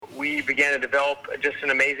we began to develop just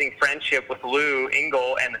an amazing friendship with Lou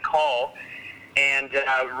Engle and the call, and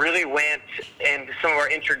really went, and some of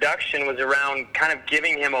our introduction was around kind of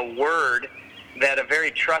giving him a word that a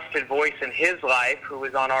very trusted voice in his life, who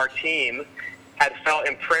was on our team, had felt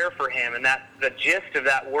in prayer for him. And that the gist of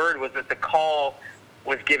that word was that the call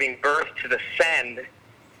was giving birth to the send,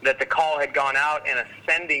 that the call had gone out and a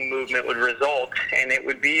sending movement would result, and it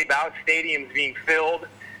would be about stadiums being filled,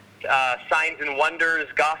 signs and wonders,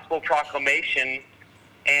 gospel proclamation,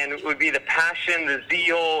 and it would be the passion, the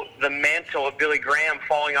zeal, the mantle of Billy Graham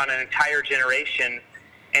falling on an entire generation,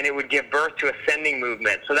 and it would give birth to a sending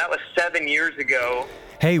movement. So that was 7 years ago.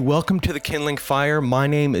 Hey, welcome to the Kindling Fire. My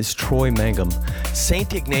name is Troy Mangum.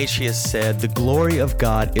 St. Ignatius said, "The glory of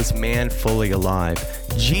God is man fully alive."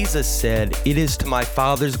 Jesus said, "It is to my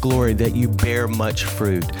Father's glory that you bear much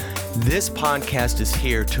fruit." This podcast is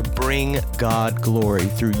here to bring God glory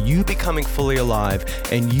through you becoming fully alive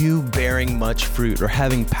and you bearing much fruit or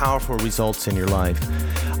having powerful results in your life.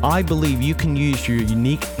 I believe you can use your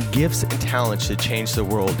unique gifts and talents to change the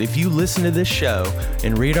world. If you listen to this show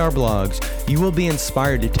and read our blogs, you will be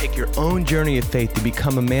inspired to take your own journey of faith to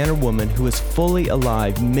become a man or woman who is fully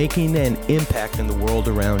alive, making an impact in the world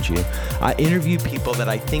around you. I interview people that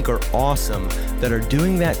I think are awesome that are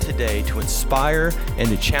doing that today to inspire and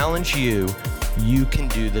to challenge you. You can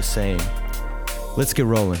do the same. Let's get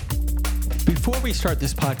rolling. Before we start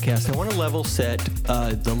this podcast, I want to level set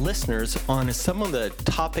the listeners on some of the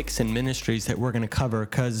topics and ministries that we're going to cover,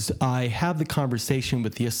 because I have the conversation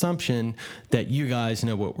with the assumption that you guys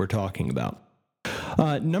know what we're talking about.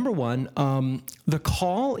 Number one, The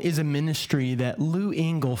Call is a ministry that Lou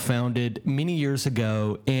Engle founded many years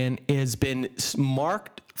ago and has been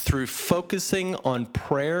marked through focusing on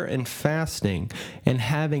prayer and fasting and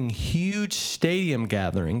having huge stadium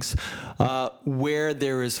gatherings where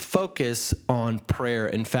there is focus on prayer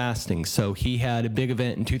and fasting. So he had a big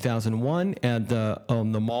event in 2001 at the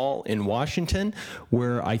mall in Washington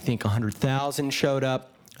where I think 100,000 showed up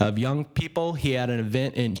of young people. He had an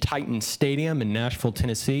event in Titan Stadium in Nashville,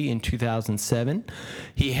 Tennessee in 2007.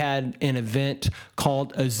 He had an event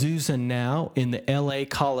called Azusa Now in the LA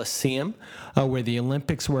Coliseum where the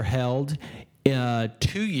Olympics were held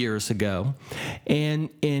 2 years ago. And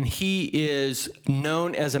he is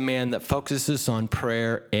known as a man that focuses on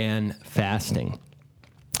prayer and fasting.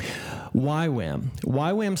 YWAM.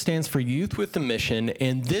 YWAM stands for Youth with a Mission,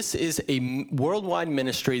 and this is a worldwide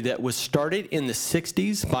ministry that was started in the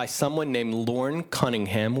 60s by someone named Loren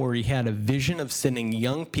Cunningham, where he had a vision of sending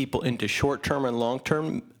young people into short-term and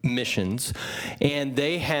long-term missions, and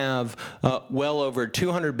they have well over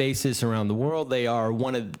 200 bases around the world. They are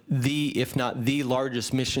one of the, if not the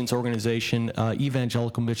largest missions organization,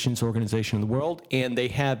 evangelical missions organization in the world, and they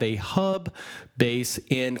have a hub base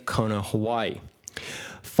in Kona, Hawaii.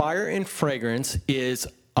 Fire and Fragrance is,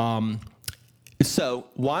 so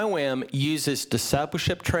YWAM uses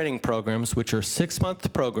discipleship training programs, which are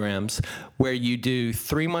 6-month programs where you do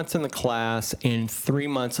 3 months in the class and 3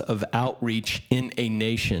 months of outreach in a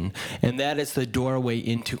nation. And that is the doorway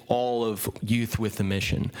into all of Youth with a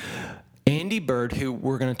Mission. Andy Bird, who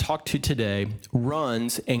we're going to talk to today,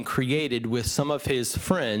 runs and created with some of his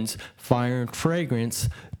friends Fire and Fragrance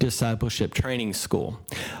Discipleship Training School.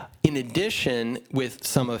 In addition, with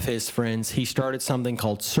some of his friends, he started something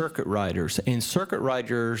called Circuit Riders. And Circuit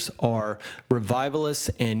Riders are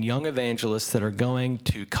revivalists and young evangelists that are going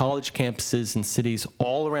to college campuses and cities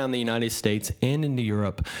all around the United States and into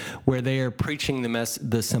Europe, where they are preaching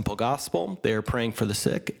the simple gospel, they are praying for the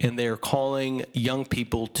sick, and they are calling young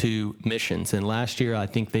people to missions. And last year, I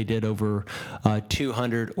think they did over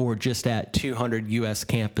 200 or just at 200 U.S.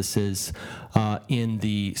 campuses in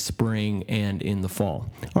the spring and in the fall.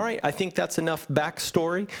 All right, I think that's enough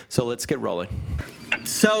backstory, so let's get rolling.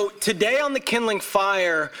 So today on the Kindling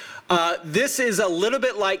Fire, this is a little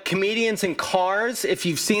bit like Comedians in Cars, if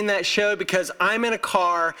you've seen that show, because I'm in a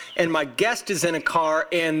car and my guest is in a car,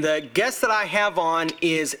 and the guest that I have on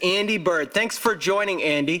is Andy Bird. Thanks for joining,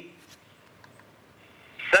 Andy.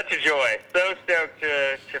 Such a joy. So stoked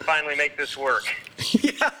to finally make this work.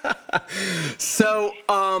 Yeah. So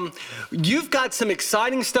you've got some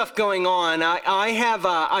exciting stuff going on.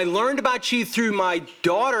 I learned about you through my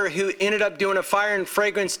daughter, who ended up doing a Fire and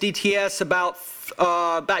Fragrance DTS about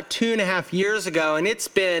 2.5 years ago, and it's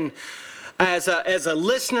been, as a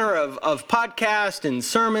listener of podcasts and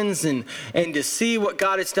sermons and to see what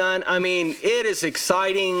God has done, I mean, it is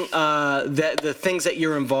exciting, the things that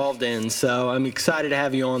you're involved in. So I'm excited to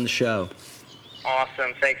have you on the show.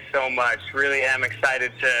 Awesome. Thanks so much. Really am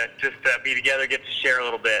excited to just be together, get to share a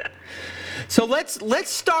little bit. So let's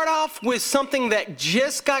start off with something that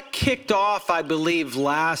just got kicked off, I believe,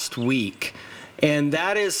 last week. And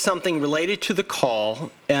that is something related to the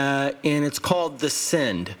call, and it's called the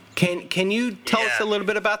Send. Can you tell us a little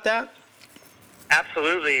bit about that?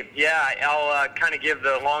 Absolutely. Yeah, I'll kind of give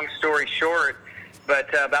the long story short. But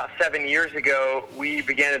about 7 years ago, we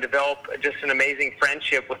began to develop just an amazing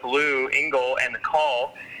friendship with Lou Engle and the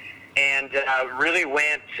call. And really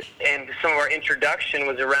went, and some of our introduction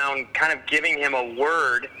was around kind of giving him a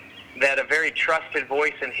word that a very trusted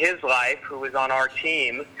voice in his life, who was on our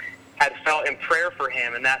team, had felt in prayer for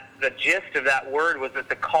him. And that the gist of that word was that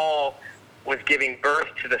the call was giving birth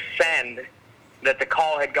to the send, that the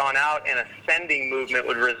call had gone out and a sending movement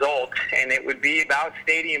would result. And it would be about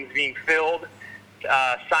stadiums being filled,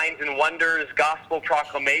 signs and wonders, gospel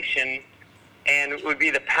proclamation, and it would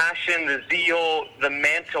be the passion, the zeal, the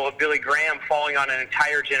mantle of Billy Graham falling on an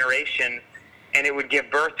entire generation, and it would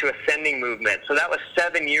give birth to a sending movement. So that was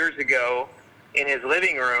 7 years ago in his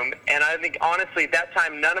living room, and I think, honestly, at that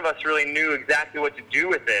time, none of us really knew exactly what to do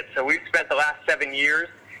with it. So we've spent the last 7 years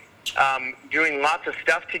doing lots of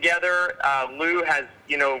stuff together. Lou has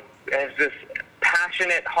this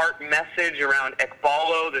passionate heart message around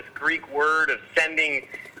ekbalo, this Greek word of sending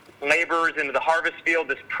laborers into the harvest field,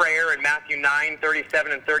 this prayer in Matthew 9,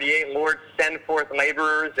 37 and 38, Lord, send forth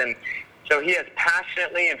laborers. And so he has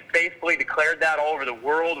passionately and faithfully declared that all over the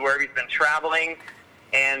world wherever he's been traveling.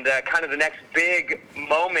 And kind of the next big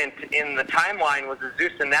moment in the timeline was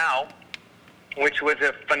Azusa Now, which was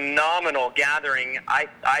a phenomenal gathering,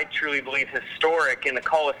 I truly believe historic, in the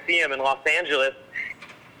Coliseum in Los Angeles,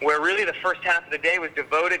 where really the first half of the day was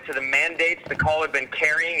devoted to the mandates the call had been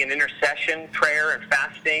carrying in intercession, prayer and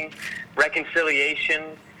fasting,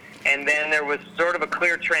 reconciliation. And then there was sort of a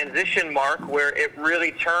clear transition mark where it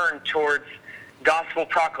really turned towards gospel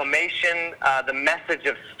proclamation, the message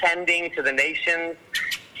of sending to the nations.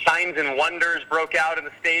 Signs and wonders broke out in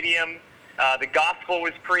the stadium. The gospel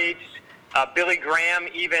was preached. Billy Graham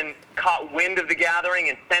even caught wind of the gathering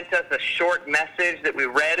and sent us a short message that we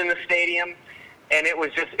read in the stadium. And it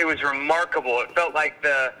was remarkable. It felt like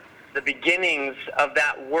the beginnings of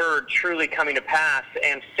that word truly coming to pass.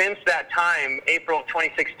 And since that time, April of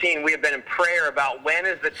 2016, we have been in prayer about when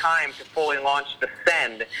is the time to fully launch the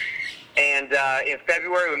Send. And in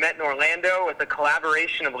February, we met in Orlando with a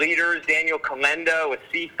collaboration of leaders, Daniel Kalenda with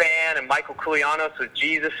CFAN and Michael Koulianos with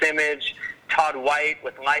Jesus Image, Todd White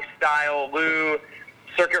with Lifestyle, Lou,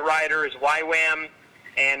 Circuit Riders, YWAM.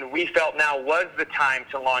 And we felt now was the time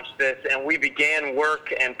to launch this, and we began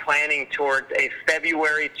work and planning towards a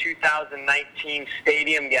February 2019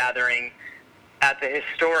 stadium gathering at the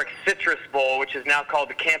historic Citrus Bowl, which is now called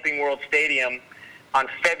the Camping World Stadium, on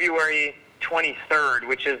February 23rd,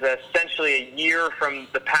 which is essentially a year from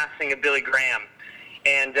the passing of Billy Graham.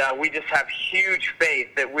 And we just have huge faith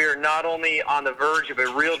that we're not only on the verge of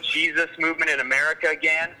a real Jesus movement in America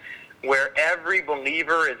again, where every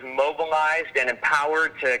believer is mobilized and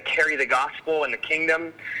empowered to carry the gospel and the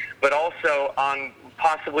kingdom, but also on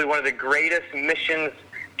possibly one of the greatest missions,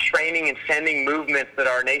 training, and sending movements that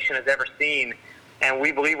our nation has ever seen. And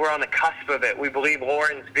we believe we're on the cusp of it. We believe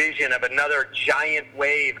Lauren's vision of another giant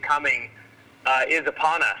wave coming is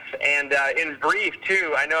upon us. And in brief,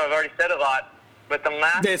 too, I know I've already said a lot, but the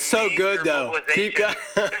last It's so good, though. Keep going.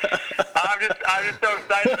 I'm just so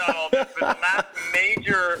excited about all this. But the last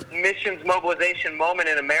major missions mobilization moment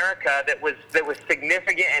in America that was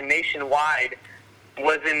significant and nationwide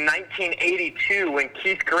was in 1982 when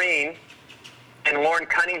Keith Green and Lauren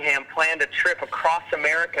Cunningham planned a trip across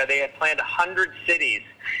America. They had planned 100 cities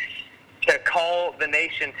to call the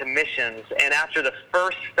nation to missions. And after the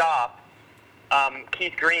first stop,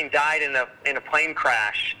 Keith Green died in a plane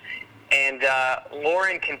crash. And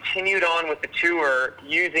Lauren continued on with the tour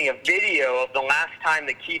using a video of the last time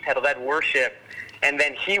that Keith had led worship. And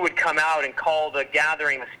then he would come out and call the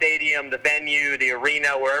gathering, the stadium, the venue, the arena,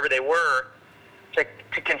 wherever they were, to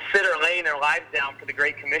consider laying their lives down for the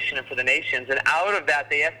Great Commission and for the nations. And out of that,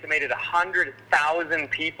 they estimated 100,000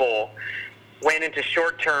 people went into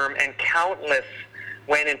short-term and countless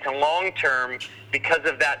went into long-term because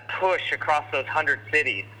of that push across those 100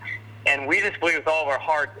 cities. And we just believe with all of our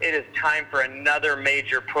hearts, it is time for another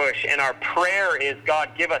major push. And our prayer is, God,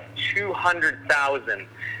 give us 200,000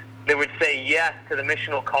 that would say yes to the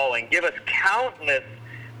missional calling. Give us countless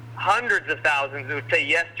hundreds of thousands that would say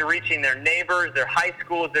yes to reaching their neighbors, their high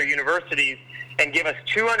schools, their universities, and give us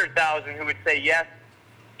 200,000 who would say yes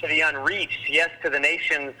to the unreached, yes to the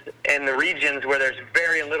nations and the regions where there's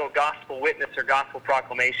very little gospel witness or gospel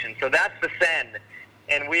proclamation. So that's the Send.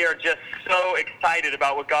 And we are just so excited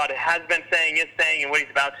about what God has been saying, is saying, and what he's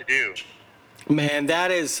about to do. Man,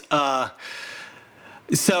 that is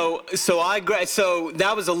so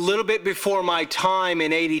that was a little bit before my time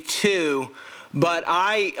in '82, but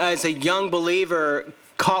I, as a young believer,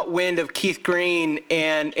 caught wind of Keith Green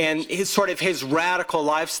and his radical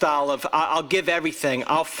lifestyle of I'll give everything,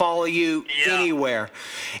 I'll follow you anywhere.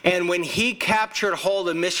 And when he captured hold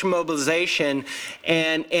of mission mobilization,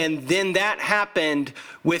 and then that happened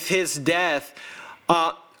with his death.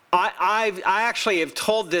 I actually have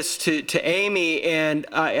told this to Amy, and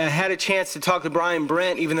I had a chance to talk to Brian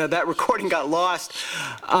Brent, even though that recording got lost.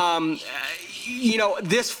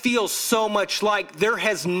 This feels so much like there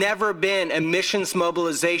has never been a missions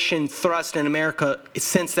mobilization thrust in America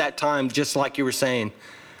since that time, just like you were saying.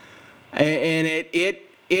 And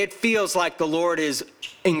it feels like the Lord is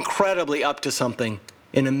incredibly up to something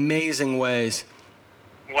in amazing ways.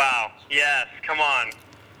 Wow. Yes. Come on.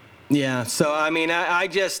 Yeah, so I mean, I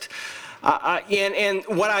just, and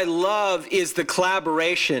what I love is the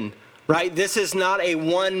collaboration, right? This is not a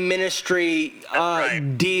one ministry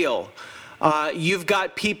deal. You've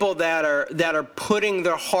got people that are putting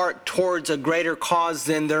their heart towards a greater cause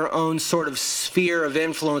than their own sort of sphere of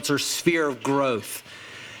influence or sphere of growth,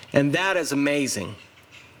 and that is amazing.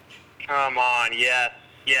 Come on, yes.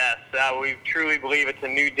 We truly believe it's a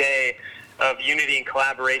new day of unity and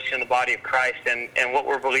collaboration in the body of Christ, and what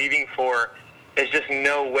we're believing for is just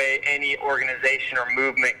no way any organization or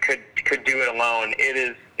movement could do it alone.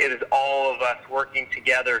 It is all of us working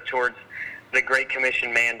together towards the Great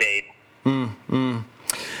Commission mandate.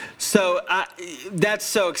 So that's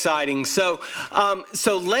so exciting. So I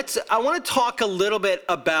want to talk a little bit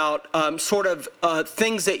about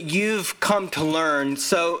things that you've come to learn.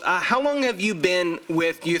 So how long have you been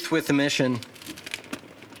with Youth with a Mission?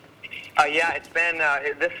 It's been,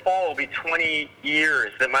 this fall will be 20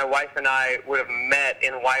 years that my wife and I would have met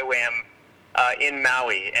in YWAM in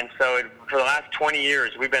Maui. And so for the last 20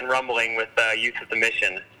 years, we've been rumbling with Youth with a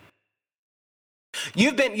Mission.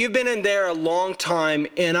 You've been in there a long time,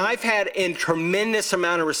 and I've had a tremendous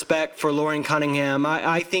amount of respect for Loren Cunningham.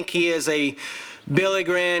 I think he is a Billy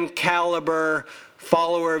Graham caliber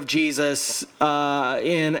follower of Jesus,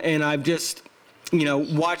 and I've just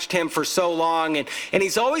watched him for so long, and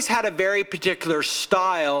he's always had a very particular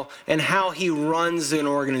style and how he runs an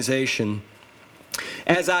organization.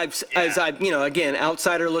 As I've again,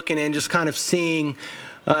 outsider looking in, just kind of seeing,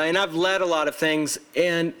 and I've led a lot of things.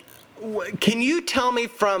 And can you tell me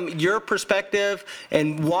from your perspective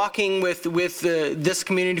and walking with this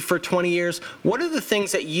community for 20 years, what are the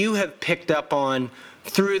things that you have picked up on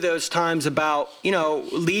through those times about,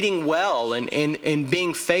 leading well and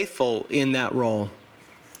being faithful in that role?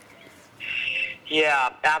 Yeah,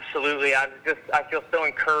 absolutely. I feel so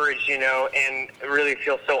encouraged, and really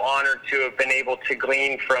feel so honored to have been able to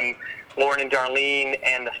glean from Loren and Darlene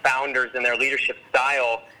and the founders and their leadership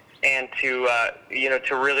style, and to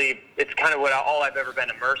really, it's kind of all I've ever been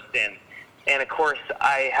immersed in. And of course,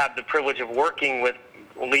 I have the privilege of working with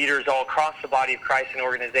leaders all across the body of Christ and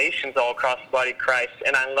organizations all across the body of Christ,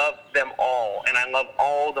 and I love them all, and I love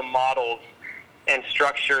all the models and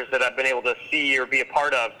structures that I've been able to see or be a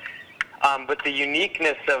part of. But the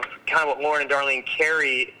uniqueness of kind of what Loren and Darlene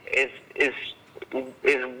carry is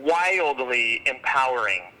wildly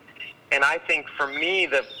empowering. And I think for me,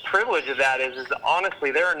 the privilege of that is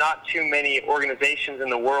honestly, there are not too many organizations in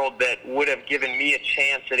the world that would have given me a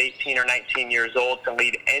chance at 18 or 19 years old to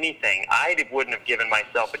lead anything. I wouldn't have given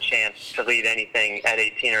myself a chance to lead anything at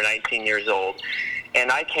 18 or 19 years old.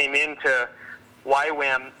 And I came into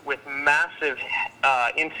YWAM with massive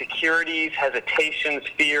insecurities, hesitations,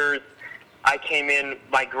 fears. I came in,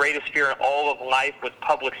 my greatest fear in all of life was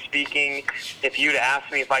public speaking. If you'd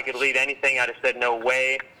asked me if I could lead anything, I'd have said no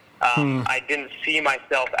way. I didn't see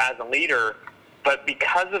myself as a leader, but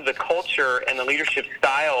because of the culture and the leadership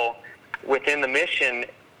style within the mission,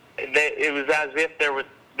 it was as if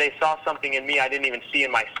they saw something in me I didn't even see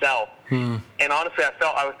in myself. And honestly, I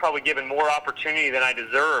felt I was probably given more opportunity than I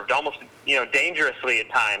deserved, almost dangerously at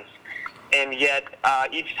times. And yet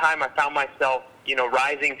each time I found myself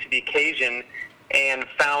rising to the occasion, and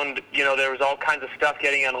found there was all kinds of stuff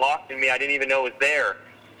getting unlocked in me I didn't even know was there.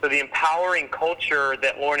 So the empowering culture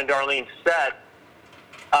that Loren and Darlene set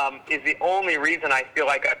is the only reason I feel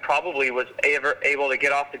like I probably was ever able to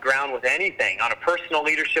get off the ground with anything on a personal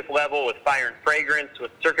leadership level, with Fire and Fragrance, with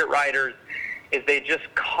Circuit Riders, is they just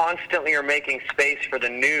constantly are making space for the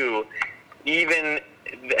new. Even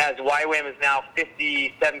as YWAM is now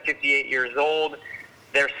 57, 58 years old,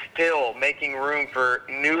 they're still making room for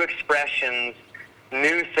new expressions,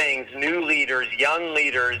 new things, new leaders, young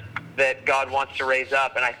leaders that God wants to raise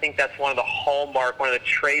up. And I think that's one of the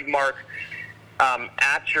trademark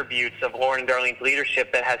attributes of Lauren and Darlene's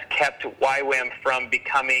leadership that has kept YWAM from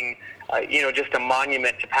becoming, just a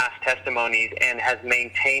monument to past testimonies, and has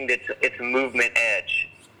maintained its movement edge.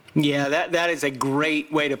 Yeah, that is a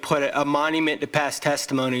great way to put it, a monument to past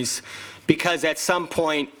testimonies, because at some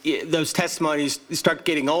point those testimonies start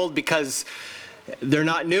getting old because they're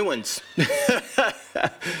not new ones.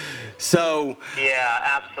 So yeah,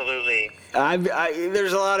 absolutely.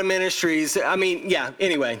 There's a lot of ministries.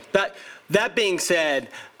 Anyway, that being said,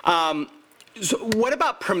 so what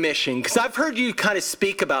about permission? Because I've heard you kind of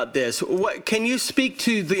speak about this. Can you speak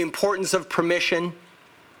to the importance of permission?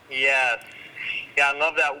 Yes. Yeah, I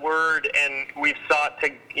love that word, and we've sought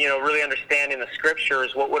to, really understand in the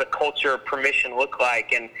scriptures what would a culture of permission look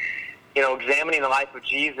like. And, examining the life of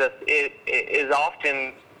Jesus, it is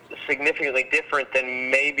often significantly different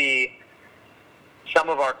than maybe some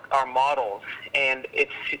of our models. And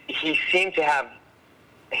he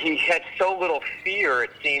had so little fear,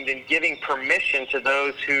 it seemed, in giving permission to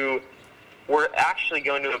those who were actually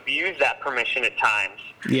going to abuse that permission at times.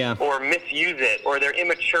 Yeah. Or misuse it, or their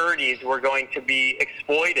immaturities were going to be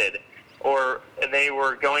exploited, or they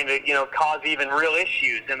were going to, cause even real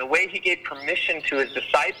issues. And the way he gave permission to his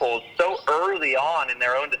disciples so early on in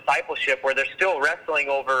their own discipleship, where they're still wrestling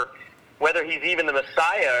over whether he's even the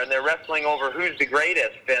Messiah, and they're wrestling over who's the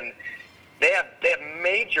greatest, and they have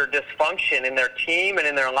major dysfunction in their team and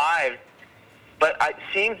in their lives. But it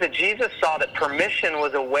seems that Jesus saw that permission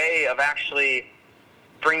was a way of actually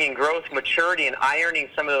bringing growth, maturity, and ironing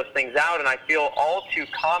some of those things out. And I feel all too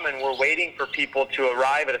common, we're waiting for people to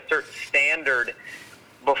arrive at a certain standard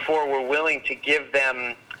before we're willing to give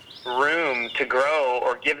them room to grow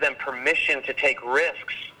or give them permission to take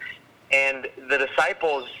risks. And the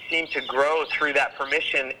disciples seem to grow through that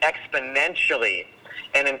permission exponentially.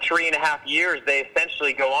 And in 3.5 years, they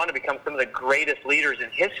essentially go on to become some of the greatest leaders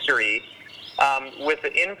in history, with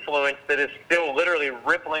an influence that is still literally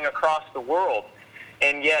rippling across the world.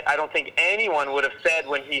 And yet, I don't think anyone would have said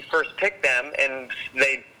when he first picked them, and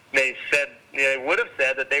they would have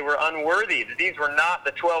said that they were unworthy, that these were not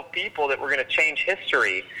the 12 people that were going to change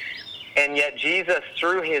history. And yet, Jesus,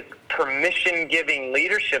 through his permission-giving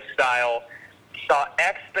leadership style, saw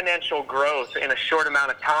exponential growth in a short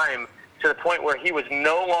amount of time, to the point where he was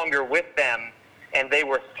no longer with them, and they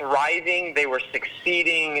were thriving, they were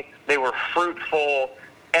succeeding, they were fruitful.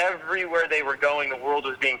 Everywhere they were going, the world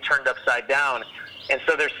was being turned upside down. And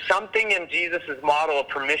so there's something in Jesus' model of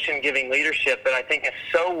permission-giving leadership that I think is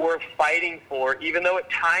so worth fighting for, even though at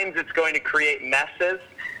times it's going to create messes.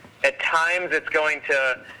 At times it's going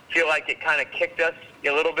to feel like it kind of kicked us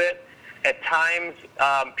a little bit. At times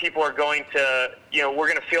people are going to, we're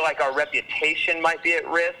going to feel like our reputation might be at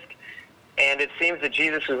risk. And it seems that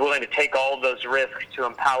Jesus was willing to take all of those risks to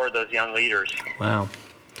empower those young leaders. Wow.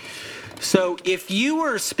 So if you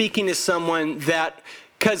were speaking to someone that,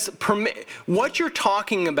 because what you're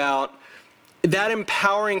talking about, that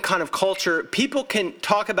empowering kind of culture, people can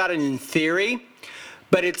talk about it in theory,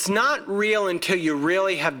 but it's not real until you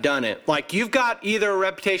really have done it. Like, you've got either a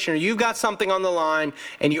reputation or you've got something on the line,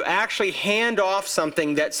 and you actually hand off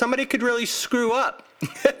something that somebody could really screw up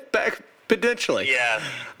back potentially. Yeah.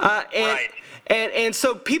 Right. And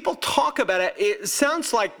so people talk about it. It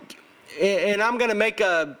sounds like, and I'm going to make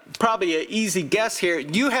probably an easy guess here,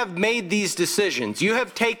 you have made these decisions. You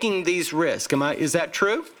have taken these risks. Is that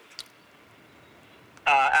true?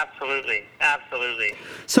 Absolutely. Absolutely.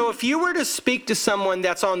 So if you were to speak to someone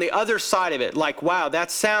that's on the other side of it, like, wow, that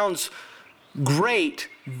sounds great,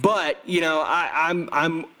 but,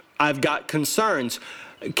 I've got concerns.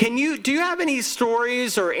 Do you have any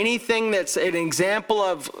stories or anything that's an example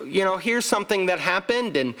of, here's something that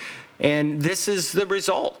happened and this is the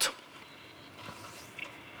result?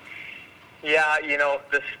 Yeah,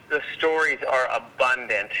 the stories are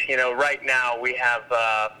abundant. Right now we have,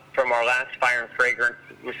 from our last Fire and Fragrance,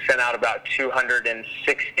 we sent out about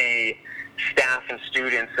 260 staff and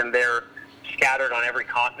students, and they're scattered on every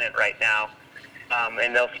continent right now.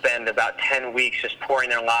 And they'll spend about 10 weeks just pouring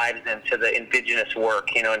their lives into the indigenous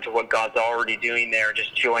work, into what God's already doing there,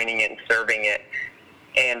 just joining it and serving it.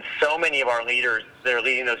 And so many of our leaders that are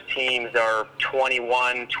leading those teams are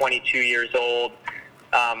 21, 22 years old.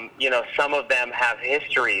 Some of them have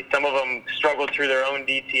history. Some of them struggled through their own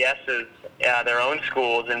DTSs, their own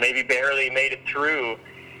schools, and maybe barely made it through.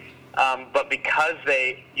 But because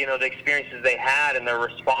the experiences they had and their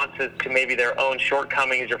responses to maybe their own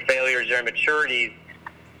shortcomings or failures or immaturities,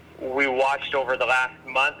 we watched over the last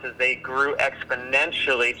month as they grew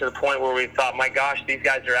exponentially to the point where we thought, my gosh, these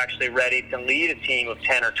guys are actually ready to lead a team of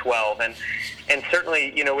 10 or 12. And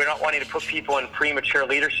certainly, we're not wanting to put people in premature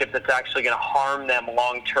leadership that's actually going to harm them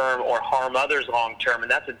long term or harm others long term.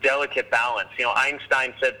 And that's a delicate balance.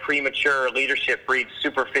 Einstein said premature leadership breeds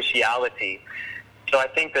superficiality. So I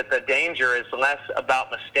think that the danger is less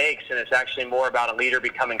about mistakes, and it's actually more about a leader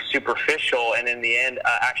becoming superficial and in the end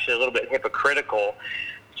actually a little bit hypocritical.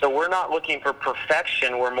 So we're not looking for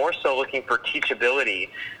perfection. We're more so looking for teachability,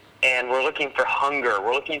 and we're looking for hunger.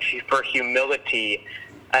 We're looking for humility.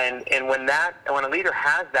 And when a leader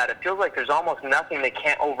has that, it feels like there's almost nothing they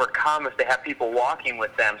can't overcome if they have people walking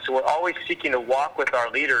with them. So we're always seeking to walk with our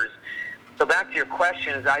leaders. So back to your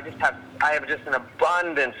questions, I have just an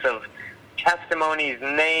abundance of testimonies,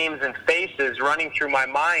 names, and faces running through my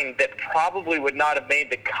mind that probably would not have made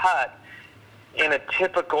the cut in a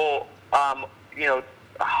typical,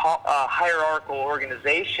 hierarchical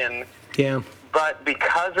organization. Yeah. But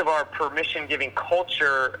because of our permission-giving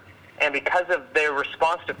culture and because of their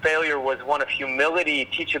response to failure was one of humility,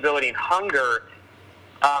 teachability, and hunger,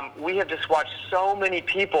 we have just watched so many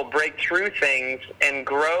people break through things and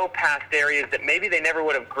grow past areas that maybe they never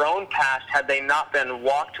would have grown past had they not been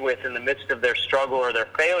walked with in the midst of their struggle or their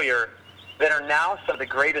failure, that are now some of the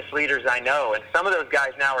greatest leaders I know. And some of those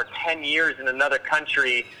guys now are 10 years in another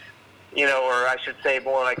country, or I should say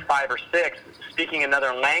more like 5 or 6, speaking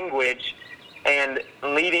another language and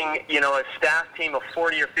leading, a staff team of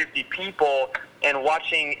 40 or 50 people and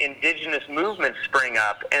watching indigenous movements spring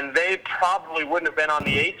up. And they probably wouldn't have been on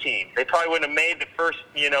the A team. They probably wouldn't have made the first,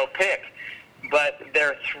 pick. But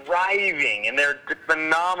they're thriving, and they're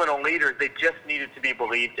phenomenal leaders. They just needed to be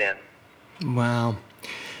believed in. Wow.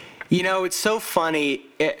 It's so funny.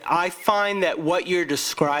 I find that what you're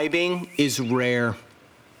describing is rare.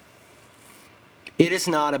 It is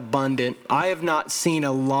not abundant. I have not seen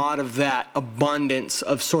a lot of that abundance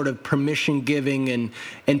of sort of permission giving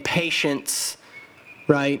and patience,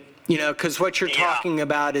 right? Because what you're talking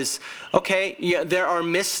about is, okay, there are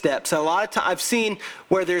missteps. A lot of times I've seen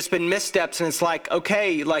where there's been missteps and it's like,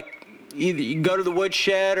 okay, like either you go to the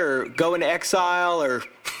woodshed or go into exile or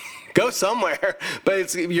go somewhere,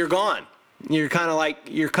 but you're gone. You're kind of like,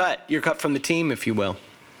 you're cut from the team, if you will.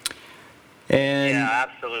 And yeah,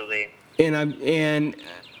 absolutely. And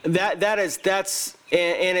that's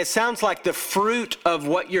it sounds like the fruit of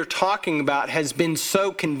what you're talking about has been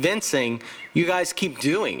so convincing. You guys keep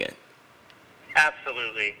doing it.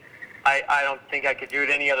 Absolutely. I don't think I could do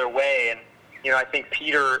it any other way. And I think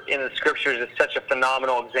Peter in the scriptures is such a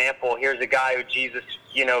phenomenal example. Here's a guy who Jesus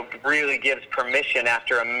really gives permission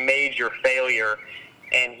after a major failure,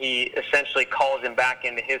 and he essentially calls him back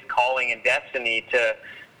into his calling and destiny to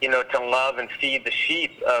love and feed the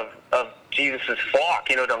sheep of Jesus' flock,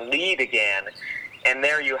 to lead again. And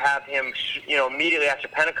there you have him, immediately after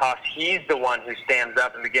Pentecost, he's the one who stands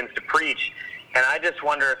up and begins to preach. And I just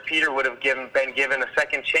wonder if Peter would have been given a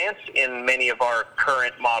second chance in many of our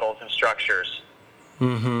current models and structures.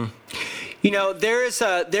 Mm-hmm.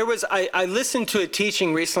 I listened to a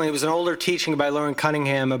teaching recently. It was an older teaching by Loren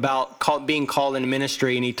Cunningham about being called into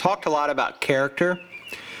ministry, and he talked a lot about character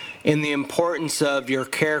and the importance of your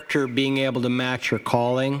character being able to match your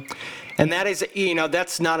calling. And that is,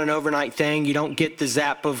 that's not an overnight thing. You don't get the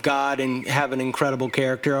zap of God and have an incredible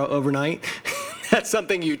character overnight. That's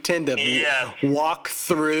something you tend to walk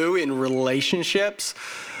through in relationships.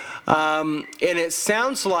 And it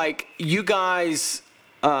sounds like you guys,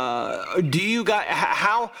 how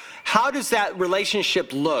does that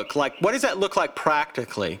relationship look? Like, what does that look like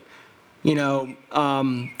practically? To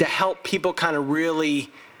help people kind of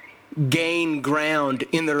really gain ground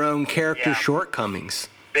in their own character shortcomings.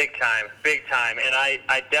 Big time. And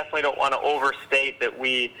I definitely don't want to overstate that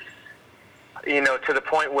we, to the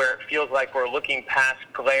point where it feels like we're looking past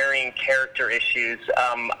glaring character issues.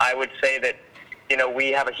 I would say that,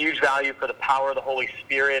 we have a huge value for the power of the Holy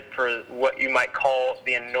Spirit, for what you might call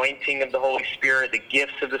the anointing of the Holy Spirit, the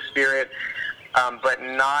gifts of the Spirit, but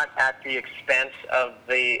not at the expense of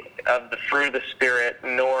the fruit of the Spirit,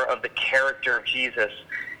 nor of the character of Jesus.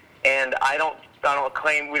 And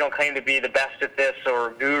we don't claim to be the best at this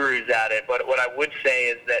or gurus at it, but what I would say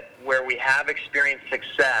is that where we have experienced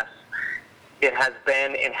success, it has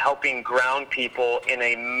been in helping ground people in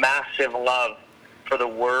a massive love for the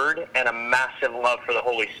Word and a massive love for the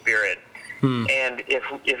Holy Spirit. And if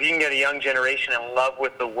you can get a young generation in love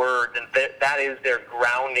with the Word, then that is their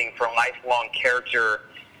grounding for lifelong character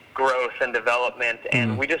growth and development,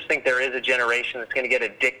 and we just think there is a generation that's going to get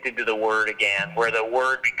addicted to the Word again, where the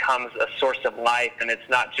Word becomes a source of life, and it's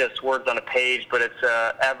not just words on a page, but it's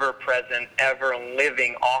a ever-present,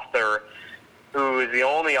 ever-living author who is the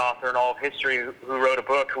only author in all of history who wrote a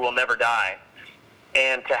book who will never die.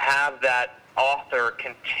 And to have that author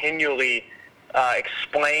continually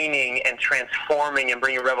explaining and transforming and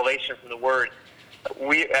bringing revelation from the Word,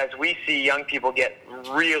 as we see young people get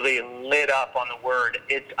really lit up on the Word,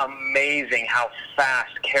 it's amazing how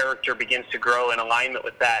fast character begins to grow in alignment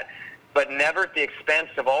with that, but never at the expense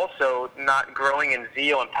of also not growing in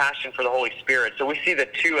zeal and passion for the Holy Spirit. So we see the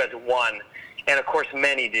two as one, and of course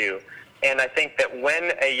many do. And I think that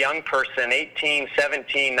when a young person, 18,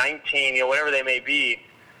 17, 19, whatever they may be,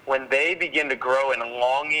 when they begin to grow in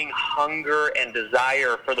longing, hunger, and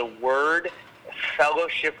desire for the Word,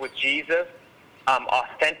 fellowship with Jesus,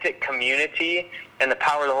 authentic community, and the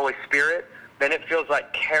power of the Holy Spirit, then it feels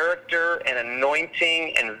like character and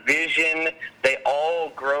anointing and vision, they all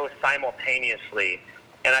grow simultaneously.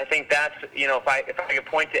 And I think that's, if I could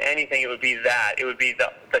point to anything, it would be that. It would be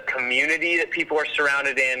the community that people are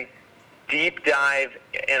surrounded in, deep dive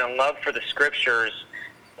and a love for the Scriptures,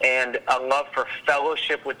 and a love for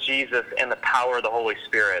fellowship with Jesus and the power of the Holy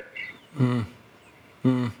Spirit.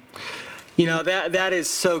 That is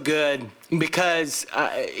so good, because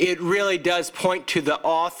it really does point to the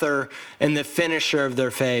author and the finisher of their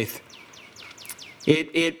faith.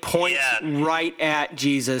 It points right at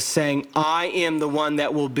Jesus, saying, I am the one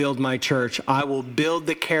that will build my church. I will build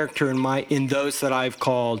the character in those that I've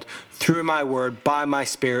called through my Word, by my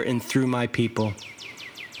Spirit, and through my people.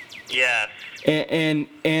 Yes. And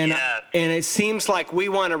it seems like we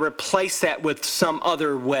want to replace that with some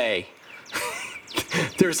other way.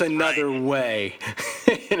 There's another way.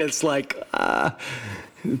 And it's like,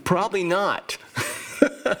 probably not.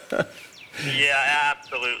 Yeah,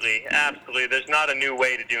 absolutely. Absolutely. There's not a new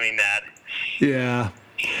way to doing that. Yeah.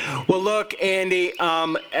 Well, look, Andy,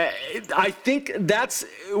 I think that's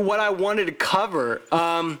what I wanted to cover.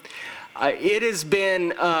 It has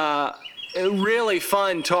been really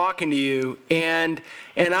fun talking to you, and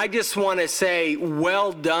I just want to say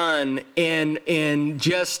well done in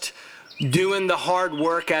just doing the hard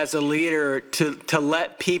work as a leader to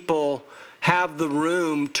let people have the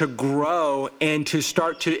room to grow and to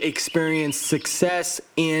start to experience success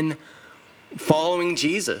in following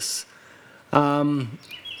Jesus.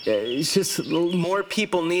 It's just more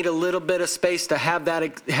people need a little bit of space to have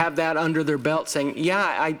that under their belt, saying, "Yeah,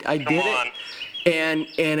 I did it, and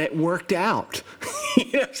it worked out."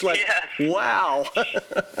 It's like, wow.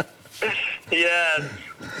 Yes.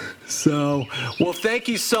 So, well, thank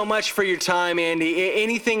you so much for your time, Andy.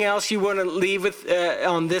 Anything else you want to leave with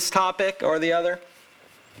on this topic or the other?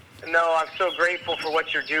 No, I'm so grateful for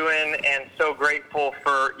what you're doing, and so grateful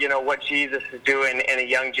for, what Jesus is doing in a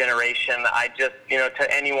young generation. I just,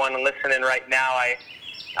 to anyone listening right now,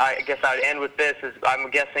 I guess I'd end with this. I'm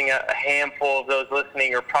guessing a handful of those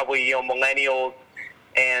listening are probably, millennials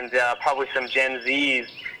and probably some Gen Zs.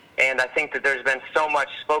 And I think that there's been so much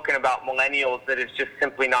spoken about millennials that is just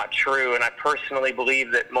simply not true. And I personally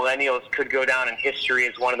believe that millennials could go down in history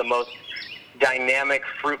as one of the most dynamic,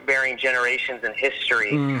 fruit-bearing generations in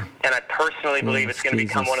history. And I personally believe it's going to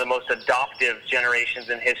become one of the most adoptive generations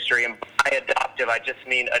in history. And by adoptive, I just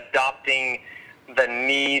mean adopting the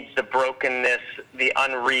needs, the brokenness, the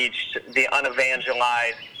unreached, the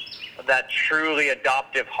unevangelized. That truly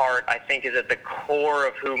adoptive heart, I think, is at the core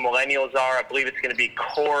of who millennials are. I believe it's going to be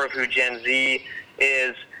core of who Gen Z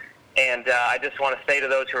is. And I just want to say to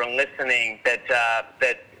those who are listening that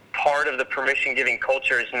part of the permission-giving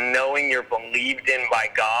culture is knowing you're believed in by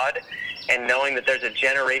God, and knowing that there's a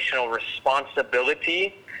generational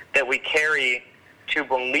responsibility that we carry to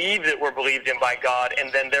believe that we're believed in by God,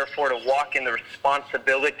 and then therefore to walk in the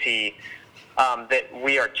responsibility that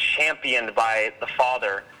we are championed by the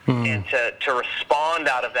Father, and to respond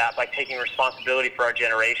out of that by taking responsibility for our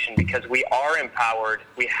generation, because we are empowered,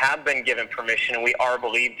 we have been given permission, and we are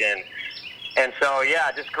believed in. And so,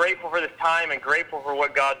 just grateful for this time and grateful for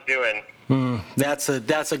what God's doing. That's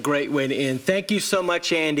a great way to end. Thank you so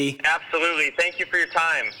much, Andy. Absolutely. Thank you for your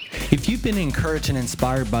time. If you've been encouraged and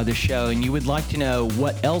inspired by the show and you would like to know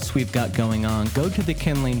what else we've got going on, go to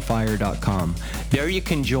thekindlingfire.com. There you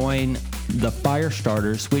can join the Fire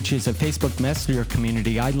Starters, which is a Facebook Messenger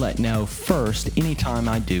community I let know first anytime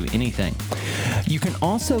I do anything. You can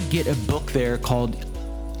also get a book there called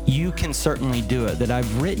you can certainly do it, that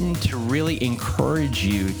I've written to really encourage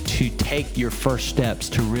you to take your first steps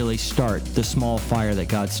to really start the small fire that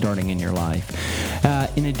God's starting in your life.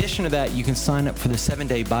 In addition to that, you can sign up for the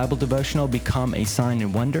 7-day Bible devotional, become a sign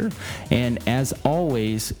and wonder. And as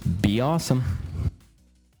always, be awesome.